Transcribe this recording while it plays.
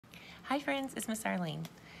Hi friends, it's Miss Arlene.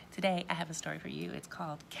 Today I have a story for you. It's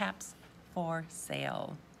called Caps for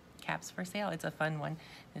Sale. Caps for Sale, it's a fun one.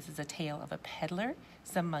 This is a tale of a peddler,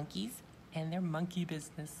 some monkeys, and their monkey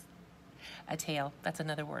business. A tale, that's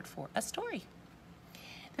another word for a story.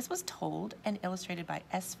 This was told and illustrated by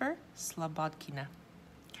Esphyr Slobodkina.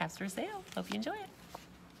 Caps for Sale, hope you enjoy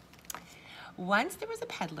it. Once there was a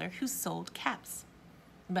peddler who sold caps,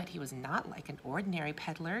 but he was not like an ordinary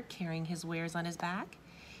peddler carrying his wares on his back.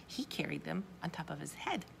 He carried them on top of his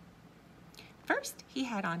head. First, he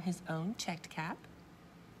had on his own checked cap,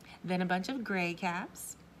 then a bunch of gray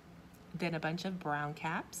caps, then a bunch of brown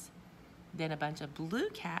caps, then a bunch of blue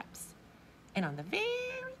caps, and on the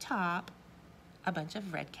very top, a bunch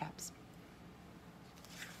of red caps.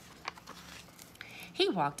 He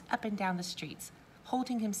walked up and down the streets,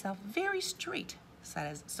 holding himself very straight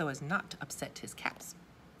so as not to upset his caps.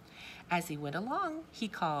 As he went along, he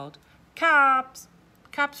called, "Caps!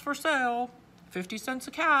 Caps for sale, 50 cents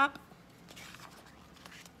a cap."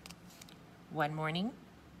 One morning,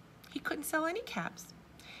 he couldn't sell any caps.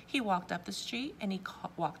 He walked up the street and he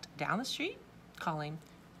walked down the street calling,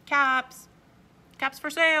 "Caps! Caps for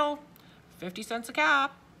sale, 50 cents a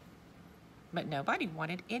cap." But nobody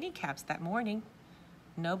wanted any caps that morning.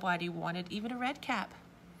 Nobody wanted even a red cap.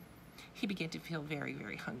 He began to feel very,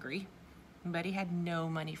 very hungry, but he had no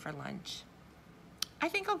money for lunch. "I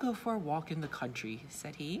think I'll go for a walk in the country,"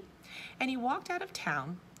 said he, and he walked out of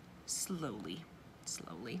town slowly,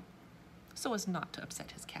 so as not to upset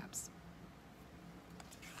his caps.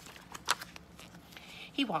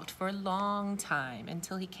 He walked for a long time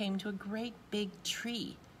until he came to a great big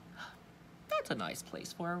tree. "That's a nice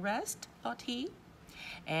place for a rest," thought he,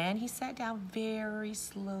 and he sat down very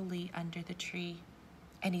slowly under the tree,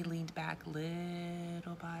 and he leaned back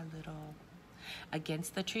little by little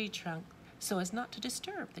against the tree trunk so as not to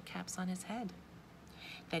disturb the caps on his head.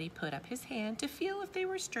 Then he put up his hand to feel if they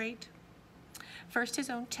were straight. First his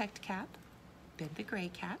own checked cap, then the gray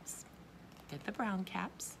caps, then the brown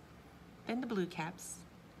caps, then the blue caps,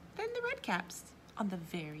 then the red caps on the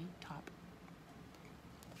very top.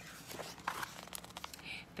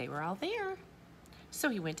 They were all there, so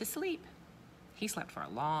he went to sleep. He slept for a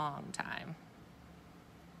long time.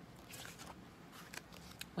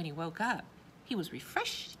 When he woke up, he was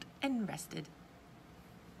refreshed and rested.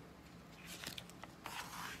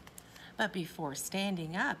 But before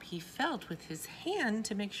standing up, he felt with his hand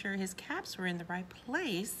to make sure his caps were in the right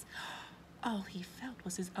place. All he felt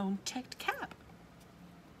was his own checked cap.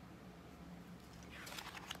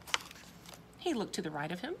 He looked to the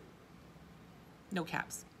right of him. No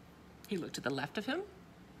caps. He looked to the left of him.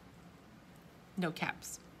 No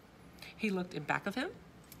caps. He looked in back of him.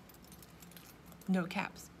 No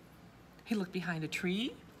caps. He looked behind a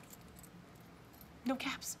tree. No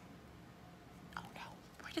caps. Oh no,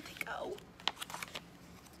 where did they go?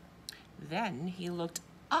 Then he looked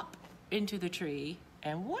up into the tree,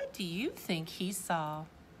 and what do you think he saw?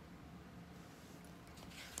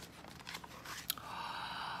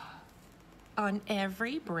 On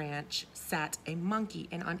every branch sat a monkey,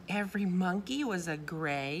 and on every monkey was a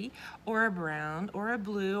gray, or a brown, or a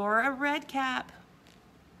blue, or a red cap.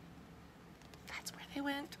 That's where they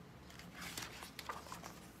went.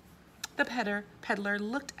 The peddler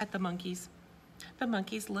looked at the monkeys. The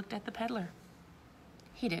monkeys looked at the peddler.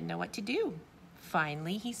 He didn't know what to do.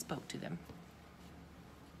 Finally, he spoke to them.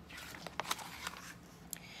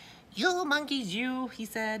 "You monkeys, you," he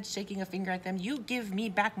said, shaking a finger at them, "you give me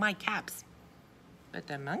back my caps." But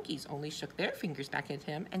the monkeys only shook their fingers back at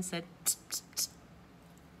him and said, "Tss, tss, tss."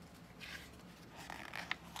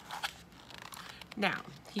 Now,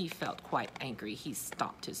 he felt quite angry. He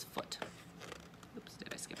stomped his foot. Oops,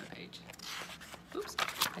 did I skip a page? Oops,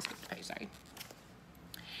 I skipped a page, sorry.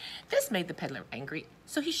 This made the peddler angry,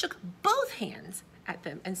 so he shook both hands at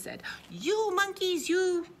them and said, "You monkeys,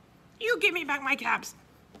 you give me back my caps."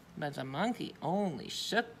 But the monkey only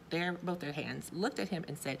shook both their hands, looked at him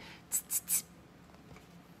and said, "Tss, tss, tss."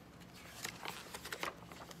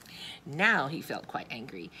 Now he felt quite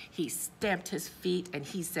angry. He stamped his feet and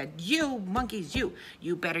he said, "You monkeys,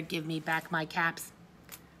 you better give me back my caps."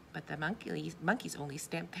 But the monkeys only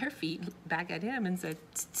stamped their feet back at him and said,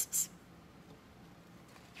 "Tss, tss, tss."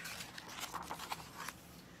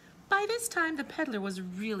 By this time, the peddler was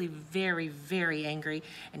really very, very angry,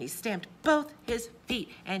 and he stamped both his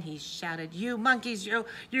feet, and he shouted, "You monkeys,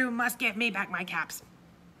 you must give me back my caps."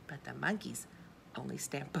 But the monkeys only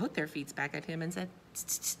stamped both their feet back at him and said, "Tss,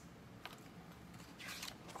 tss, tss."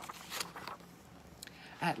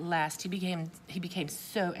 At last, he became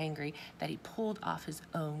so angry that he pulled off his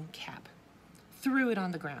own cap, threw it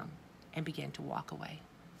on the ground, and began to walk away.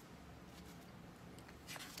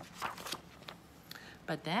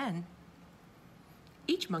 But then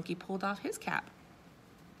each monkey pulled off his cap.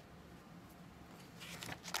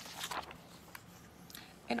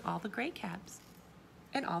 And all the gray caps,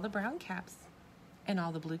 and all the brown caps, and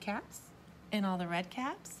all the blue caps, and all the red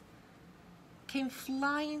caps came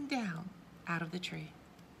flying down out of the tree.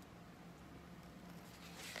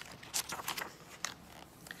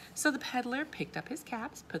 So the peddler picked up his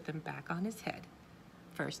caps, put them back on his head.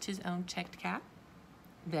 First his own checked cap,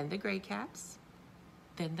 then the gray caps,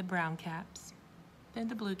 then the brown caps, then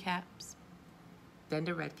the blue caps, then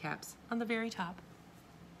the red caps on the very top.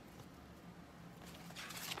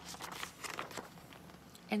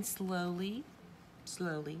 And slowly,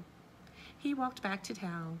 slowly, he walked back to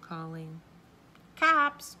town calling,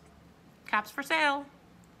 "Caps! Caps for sale!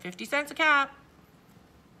 50 cents a cap!"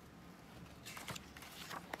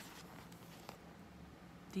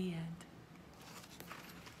 The end.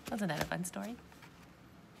 Wasn't that a fun story?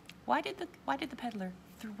 Why did the peddler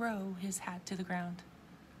throw his hat to the ground?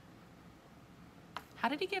 How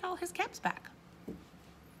did he get all his caps back?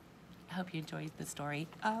 I hope you enjoyed the story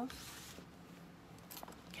of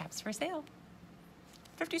Caps for Sale.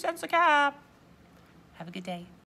 50 cents a cap. Have a good day.